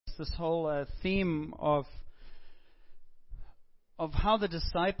this whole theme of how the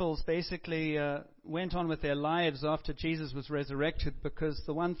disciples basically went on with their lives after Jesus was resurrected, because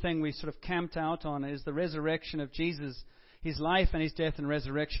the one thing we sort of camped out on is the resurrection of Jesus. His life and his death and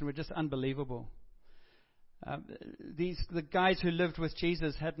resurrection were just unbelievable. The guys who lived with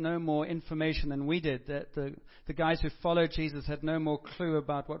Jesus had no more information than we did. The guys who followed Jesus had no more clue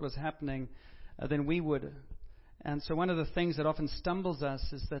about what was happening than we would. And so one of the things that often stumbles us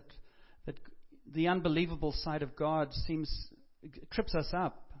is that the unbelievable side of God trips us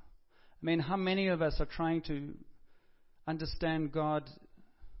up. I mean, how many of us are trying to understand God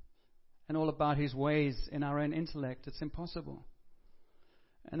and all about His ways in our own intellect? It's impossible.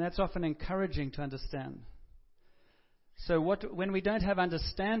 And that's often encouraging to understand. So when we don't have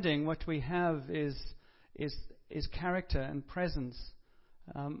understanding, what we have is character and presence.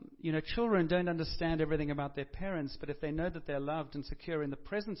 Children don't understand everything about their parents, but if they know that they're loved and secure in the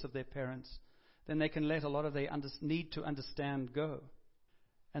presence of their parents, then they can let a lot of their need to understand go.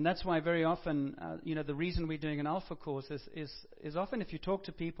 And that's why very often, the reason we're doing an Alpha course is often if you talk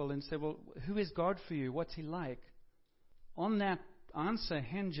to people and say, well, who is God for you? What's He like? On that answer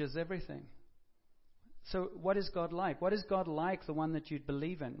hinges everything. So what is God like? What is God like, the one that you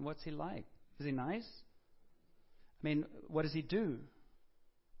believe in? What's He like? Is He nice? I mean, what does He do?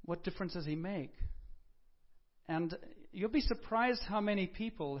 What difference does He make? And you'll be surprised how many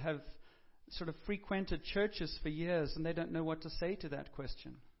people have sort of frequented churches for years and they don't know what to say to that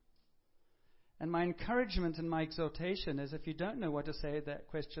question. And my encouragement and my exhortation is, if you don't know what to say to that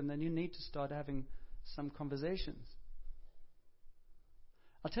question, then you need to start having some conversations.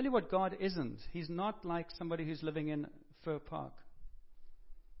 I'll tell you what God isn't. He's not like somebody who's living in Fir Park.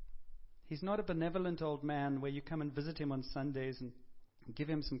 He's not a benevolent old man where you come and visit Him on Sundays and give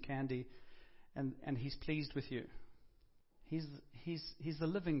Him some candy and He's pleased with you. He's the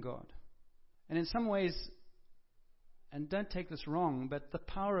living God. And in some ways, and don't take this wrong, but the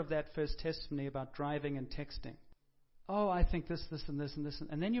power of that first testimony about driving and texting. Oh, I think this, and this, and this.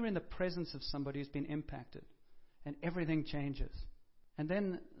 And then you're in the presence of somebody who's been impacted. And everything changes. And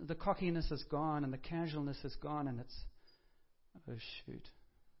then the cockiness is gone and the casualness is gone. And it's, oh shoot,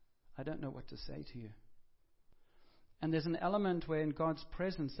 I don't know what to say to you. And there's an element where in God's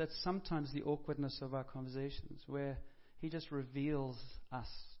presence, that's sometimes the awkwardness of our conversations, where He just reveals us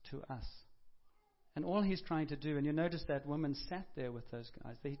to us. And all He's trying to do, and you notice that woman sat there with those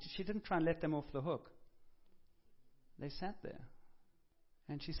guys. She didn't try and let them off the hook. They sat there.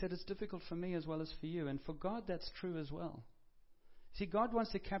 And she said, it's difficult for me as well as for you. And for God, that's true as well. See, God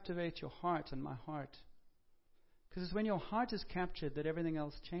wants to captivate your heart and my heart. Because it's when your heart is captured that everything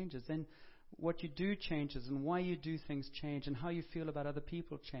else changes. Then what you do changes, and why you do things change, and how you feel about other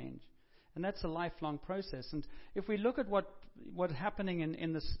people change. And that's a lifelong process. And if we look at what's happening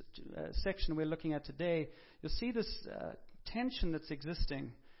in this section we're looking at today, you'll see this tension that's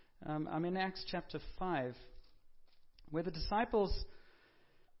existing. I'm in Acts chapter 5, where the disciples,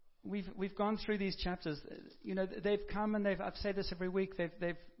 we've gone through these chapters. They've come and I've said this every week,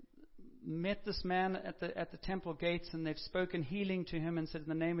 they've met this man at the temple gates, and they've spoken healing to him and said, in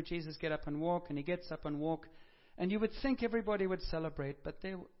the name of Jesus, get up and walk. And he gets up and walk. And you would think everybody would celebrate, but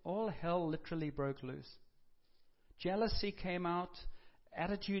all hell literally broke loose. Jealousy came out,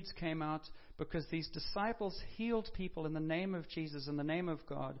 attitudes came out, because these disciples healed people in the name of Jesus, in the name of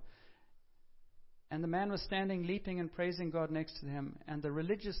God. And the man was standing, leaping and praising God next to him. And the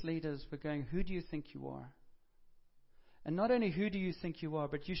religious leaders were going, who do you think you are? And not only who do you think you are,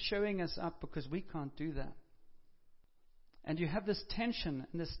 but you're showing us up because we can't do that. And you have this tension,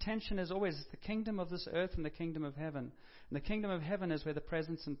 and this tension is always the kingdom of this earth and the kingdom of heaven. And the kingdom of heaven is where the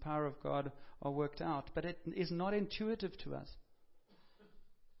presence and power of God are worked out. But it is not intuitive to us.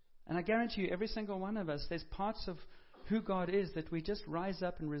 And I guarantee you, every single one of us, there's parts of who God is that we just rise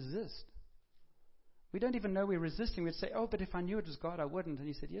up and resist. We don't even know we're resisting. We'd say, oh, but if I knew it was God, I wouldn't. And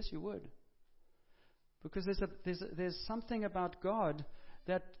He said, yes, you would. Because there's something about God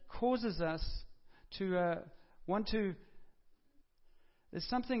that causes us to want to... There's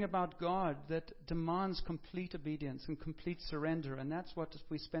something about God that demands complete obedience and complete surrender, and that's what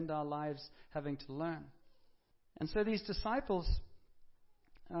we spend our lives having to learn. And so these disciples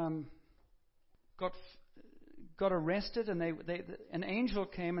got arrested, and an angel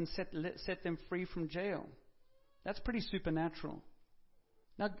came and set them free from jail. That's pretty supernatural.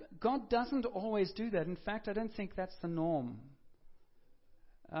 Now, God doesn't always do that. In fact, I don't think that's the norm.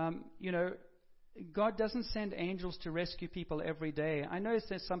 God doesn't send angels to rescue people every day. I know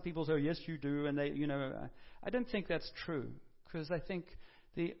there's some people say, oh, yes, you do. And I don't think that's true. Because I think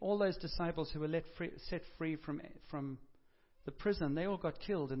all those disciples who were set free from the prison, they all got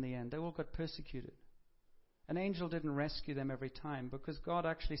killed in the end. They all got persecuted. An angel didn't rescue them every time, because God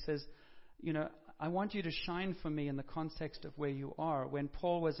actually says, I want you to shine for me in the context of where you are. When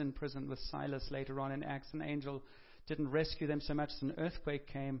Paul was in prison with Silas later on in Acts, an angel didn't rescue them so much as an earthquake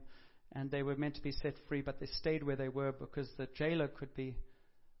came, and they were meant to be set free, but they stayed where they were because the jailer could be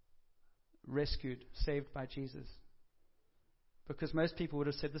rescued, saved by Jesus. Because most people would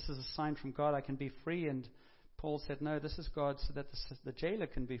have said, this is a sign from God, I can be free. And Paul said, no, this is God so that the jailer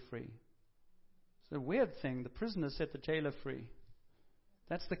can be free. It's a weird thing. The prisoner set the jailer free.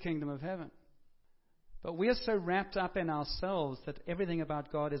 That's the kingdom of heaven. But we are so wrapped up in ourselves that everything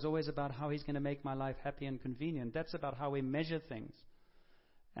about God is always about how He's going to make my life happy and convenient. That's about how we measure things.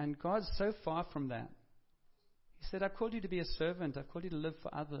 And God's so far from that. He said, I've called you to be a servant. I've called you to live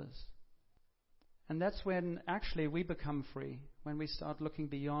for others. And that's when actually we become free, when we start looking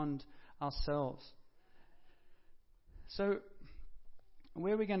beyond ourselves. So,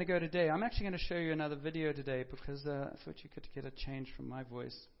 where are we going to go today? I'm actually going to show you another video today because I thought you could get a change from my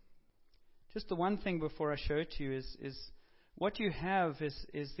voice. Just the one thing before I show it to you is what you have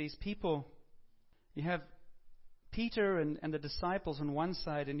is these people. You have Peter and the disciples on one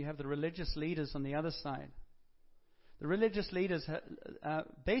side, and you have the religious leaders on the other side. The religious leaders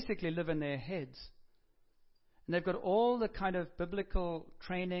basically live in their heads. And they've got all the kind of biblical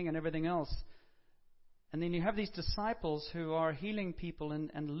training and everything else. And then you have these disciples who are healing people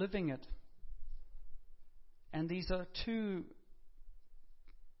and living it. And these are two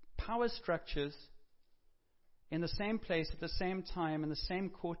power structures in the same place at the same time in the same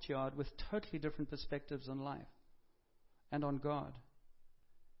courtyard with totally different perspectives on life and on God.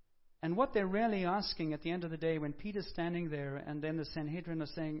 And what they're really asking at the end of the day, when Peter's standing there and then the Sanhedrin are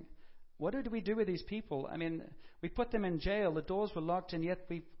saying, what do we do with these people? I mean, we put them in jail, the doors were locked, and yet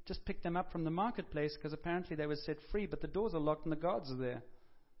we just picked them up from the marketplace because apparently they were set free, but the doors are locked and the guards are there.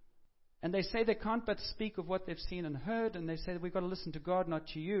 And they say they can't but speak of what they've seen and heard, and they say that we've got to listen to God, not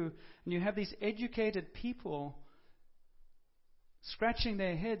to you. And you have these educated people scratching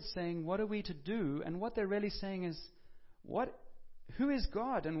their heads saying, what are we to do? And what they're really saying is, who is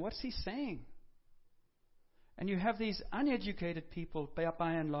God and what's He saying? And you have these uneducated people,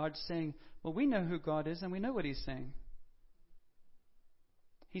 by and large, saying, well, we know who God is and we know what He's saying.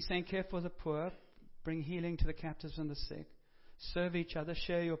 He's saying, care for the poor, bring healing to the captives and the sick, serve each other,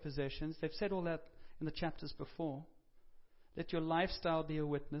 share your possessions. They've said all that in the chapters before. Let your lifestyle be a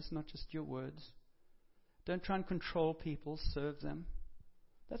witness, not just your words. Don't try and control people, serve them.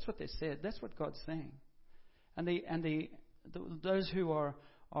 That's what they said. That's what God's saying. And those who are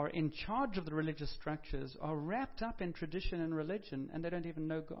in charge of the religious structures are wrapped up in tradition and religion, and they don't even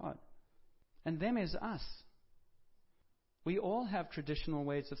know God. And them is us. We all have traditional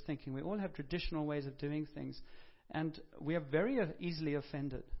ways of thinking. We all have traditional ways of doing things. And we are very easily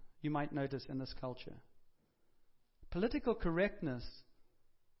offended, you might notice, in this culture. Political correctness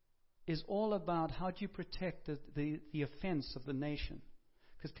is all about how do you protect the offense of the nation.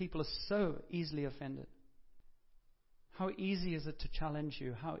 Because people are so easily offended. How easy is it to challenge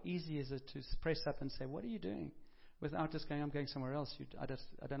you? How easy is it to press up and say, what are you doing? Without just going, I'm going somewhere else.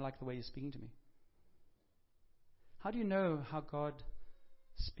 I don't like the way you're speaking to me. How do you know how God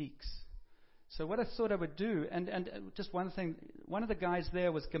speaks? So what I thought I would do, and just one thing, one of the guys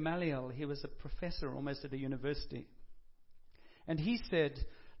there was Gamaliel. He was a professor almost at a university. And he said,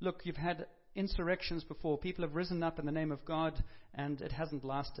 look, you've had insurrections before. People have risen up in the name of God, and it hasn't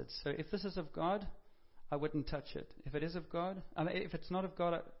lasted. So if this is of God, I wouldn't touch it. If it is of God, if it's not of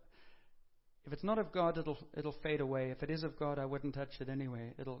God, it'll fade away. If it is of God, I wouldn't touch it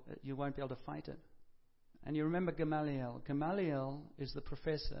anyway. You won't be able to fight it. And you remember Gamaliel. Gamaliel is the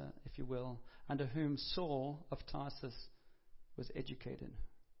professor, if you will, under whom Saul of Tarsus was educated.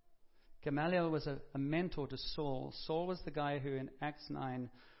 Gamaliel was a mentor to Saul. Saul was the guy who in Acts 9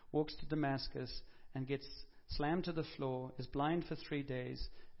 walks to Damascus and gets slammed to the floor, is blind for 3 days,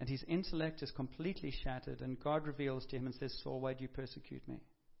 and his intellect is completely shattered, and God reveals to him and says, Saul, why do you persecute me?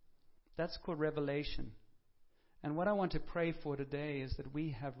 That's called revelation. And what I want to pray for today is that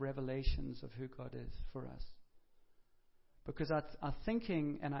we have revelations of who God is for us. Because our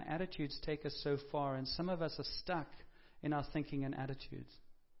thinking and our attitudes take us so far, and some of us are stuck in our thinking and attitudes.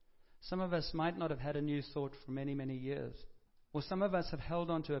 Some of us might not have had a new thought for many, many years. Or some of us have held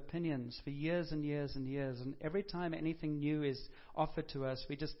on to opinions for years and years and years, and every time anything new is offered to us,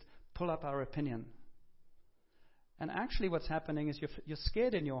 we just pull up our opinion. And actually what's happening is you're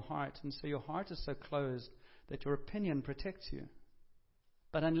scared in your heart, and so your heart is so closed that your opinion protects you.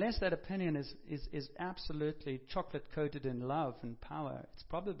 But unless that opinion is absolutely chocolate-coated in love and power, it's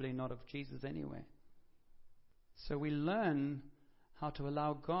probably not of Jesus anyway. So we learn how to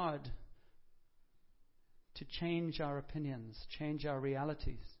allow God to change our opinions, change our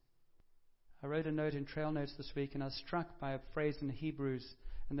realities. I wrote a note in Trail Notes this week, and I was struck by a phrase in Hebrews,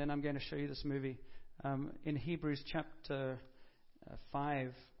 and then I'm going to show you this movie. In Hebrews chapter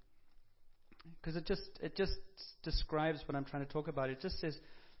 5, because it just describes what I'm trying to talk about. It just says,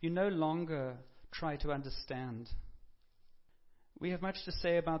 you no longer try to understand. We have much to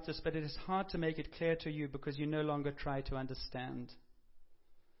say about this, but it is hard to make it clear to you because you no longer try to understand.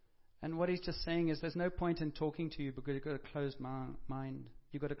 And what he's just saying is there's no point in talking to you because you've got a closed mind.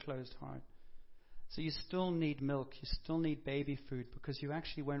 You've got a closed heart. So you still need milk. You still need baby food because you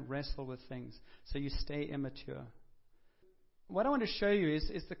actually won't wrestle with things. So you stay immature. What I want to show you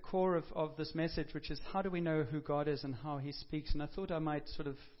is the core of this message, which is how do we know who God is and how He speaks. And I thought I might sort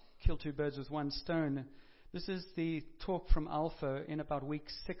of kill two birds with one stone. This is the talk from Alpha in about week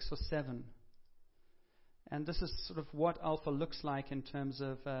 6 or 7. And this is sort of what Alpha looks like in terms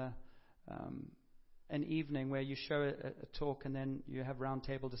of an evening where you show a talk and then you have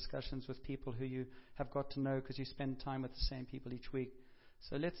roundtable discussions with people who you have got to know because you spend time with the same people each week.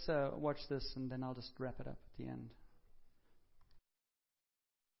 So let's watch this and then I'll just wrap it up at the end.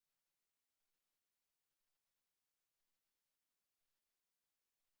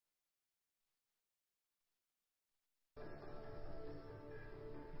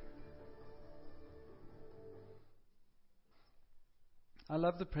 I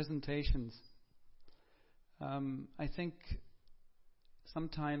love the presentations. I think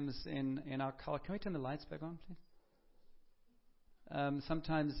sometimes in our culture, can we turn the lights back on, please?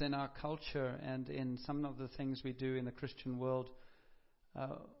 Sometimes in our culture and in some of the things we do in the Christian world,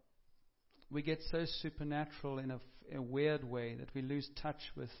 we get so supernatural in a weird way that we lose touch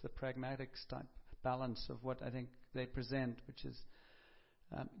with the pragmatic type balance of what I think they present, which is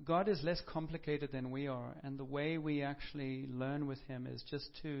God is less complicated than we are, and the way we actually learn with Him is just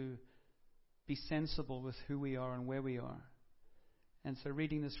to be sensible with who we are and where we are. And so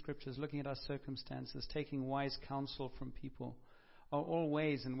reading the scriptures, looking at our circumstances, taking wise counsel from people are all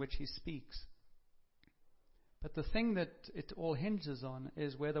ways in which He speaks. But the thing that it all hinges on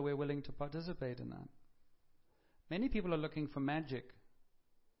is whether we're willing to participate in that. Many people are looking for magic,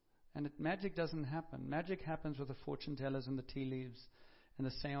 and magic doesn't happen. Magic happens with the fortune tellers and the tea leaves and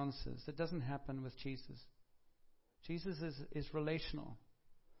the seances. It doesn't happen with Jesus. Jesus is relational.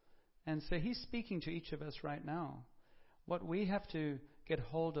 And so He's speaking to each of us right now. What we have to get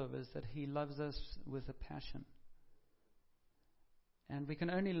hold of is that He loves us with a passion. And we can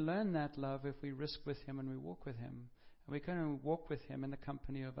only learn that love if we risk with Him and we walk with Him. And we can only walk with Him in the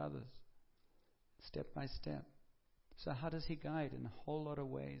company of others, step by step. So how does He guide? In a whole lot of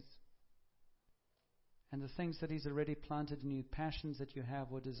ways. And the things that He's already planted in you, passions that you have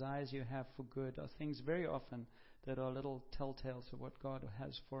or desires you have for good, are things very often that are little telltales of what God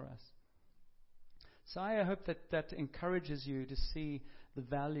has for us. So I hope that encourages you to see the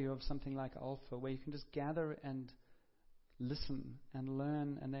value of something like Alpha, where you can just gather and listen and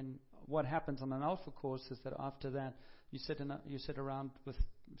learn. And then what happens on an Alpha course is that after that, you sit around with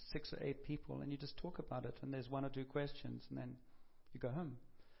 6 or 8 people and you just talk about it. And there's 1 or 2 questions, and then you go home.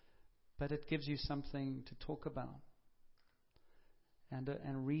 But it gives you something to talk about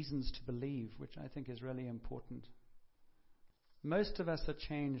and reasons to believe, which I think is really important. Most of us are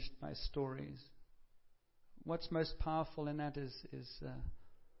changed by stories. What's most powerful in that is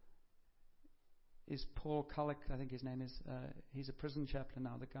Paul Cullick, I think his name is. He's a prison chaplain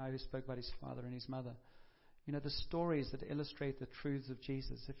now, the guy who spoke about his father and his mother. You know, the stories that illustrate the truths of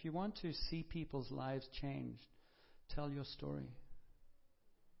Jesus. If you want to see people's lives changed, tell your story.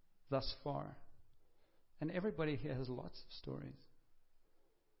 Thus far. And everybody here has lots of stories.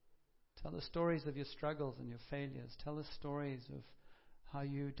 Tell the stories of your struggles and your failures. Tell the stories of how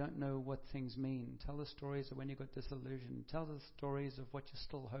you don't know what things mean. Tell the stories of when you got disillusioned. Tell the stories of what you're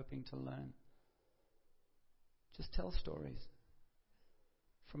still hoping to learn. Just tell stories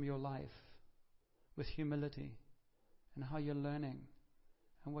from your life with humility and how you're learning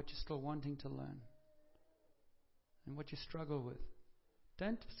and what you're still wanting to learn and what you struggle with.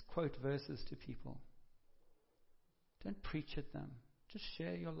 Don't quote verses to people. Don't preach at them. Just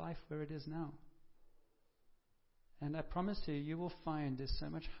share your life where it is now. And I promise you, you will find there's so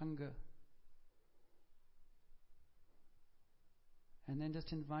much hunger. And then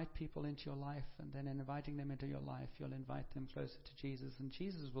just invite people into your life, and then inviting them into your life, you'll invite them closer to Jesus, and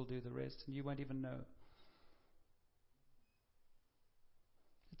Jesus will do the rest, and you won't even know.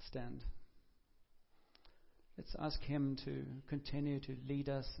 Let's stand. Let's ask Him to continue to lead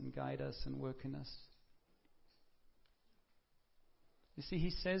us and guide us and work in us. You see, He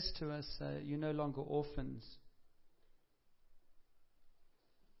says to us, you're no longer orphans.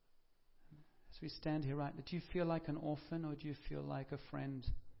 As we stand here, right, do you feel like an orphan or do you feel like a friend,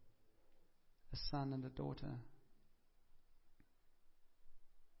 a son and a daughter?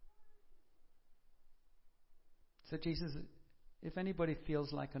 So Jesus, if anybody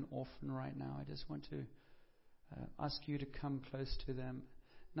feels like an orphan right now, I just want to ask you to come close to them.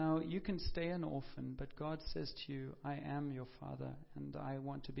 Now, you can stay an orphan, but God says to you, I am your Father, and I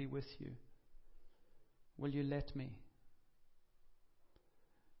want to be with you. Will you let me?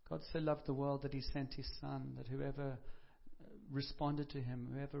 God so loved the world that He sent His Son, that whoever responded to Him,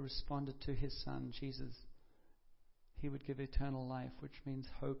 whoever responded to His Son, Jesus, He would give eternal life, which means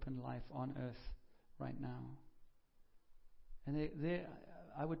hope and life on earth right now. And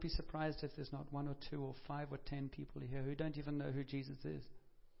I would be surprised if there's not 1 or 2 or 5 or 10 people here who don't even know who Jesus is.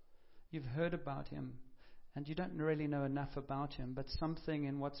 You've heard about Him, and you don't really know enough about Him, but something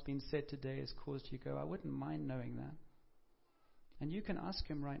in what's been said today has caused you to go, I wouldn't mind knowing that. And you can ask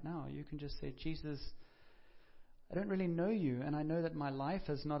Him right now. You can just say, Jesus, I don't really know you, and I know that my life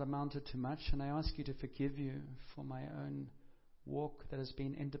has not amounted to much, and I ask you to forgive you for my own walk that has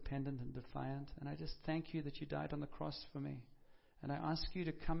been independent and defiant. And I just thank you that you died on the cross for me. And I ask you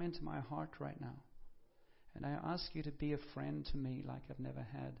to come into my heart right now. And I ask you to be a friend to me like I've never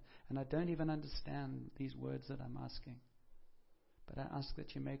had. And I don't even understand these words that I'm asking. But I ask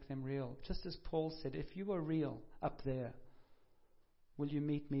that you make them real. Just as Paul said, if you were real up there, will you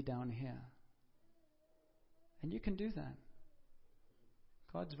meet me down here? And you can do that.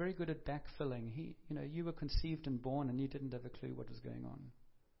 God's very good at backfilling. You were conceived and born and you didn't have a clue what was going on.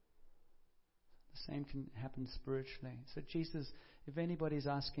 The same can happen spiritually. So Jesus, if anybody's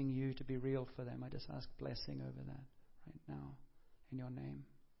asking you to be real for them, I just ask blessing over that right now in your name.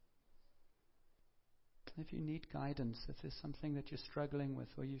 If you need guidance, if there's something that you're struggling with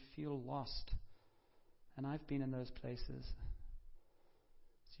or you feel lost, and I've been in those places,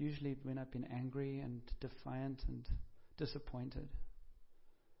 it's usually when I've been angry and defiant and disappointed.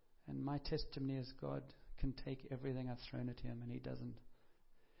 And my testimony is God can take everything I've thrown at Him, and He doesn't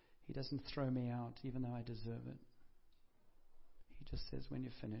throw me out even though I deserve it. He just says, when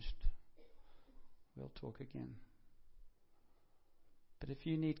you're finished, we'll talk again. But if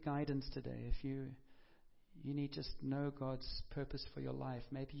you need guidance today, if you need just know God's purpose for your life,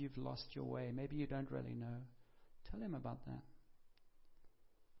 maybe you've lost your way, maybe you don't really know, tell Him about that.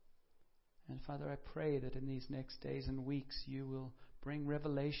 And Father, I pray that in these next days and weeks you will bring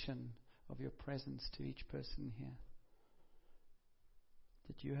revelation of your presence to each person here.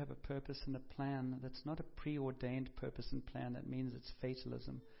 That you have a purpose and a plan that's not a preordained purpose and plan that means it's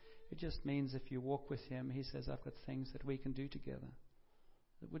fatalism. It just means if you walk with Him, He says, I've got things that we can do together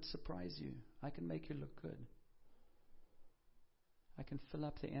that would surprise you. I can make you look good. I can fill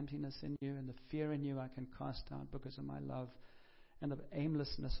up the emptiness in you, and the fear in you I can cast out because of my love. And the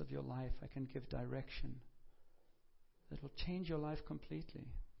aimlessness of your life, I can give direction that will change your life completely.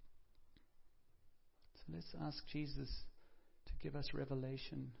 So let's ask Jesus to give us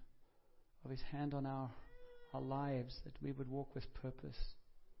revelation of His hand on our lives, that we would walk with purpose.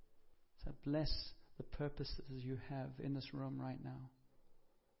 So bless the purposes you have in this room right now.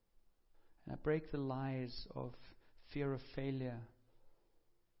 And I break the lies of fear of failure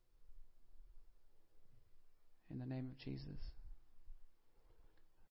in the name of Jesus.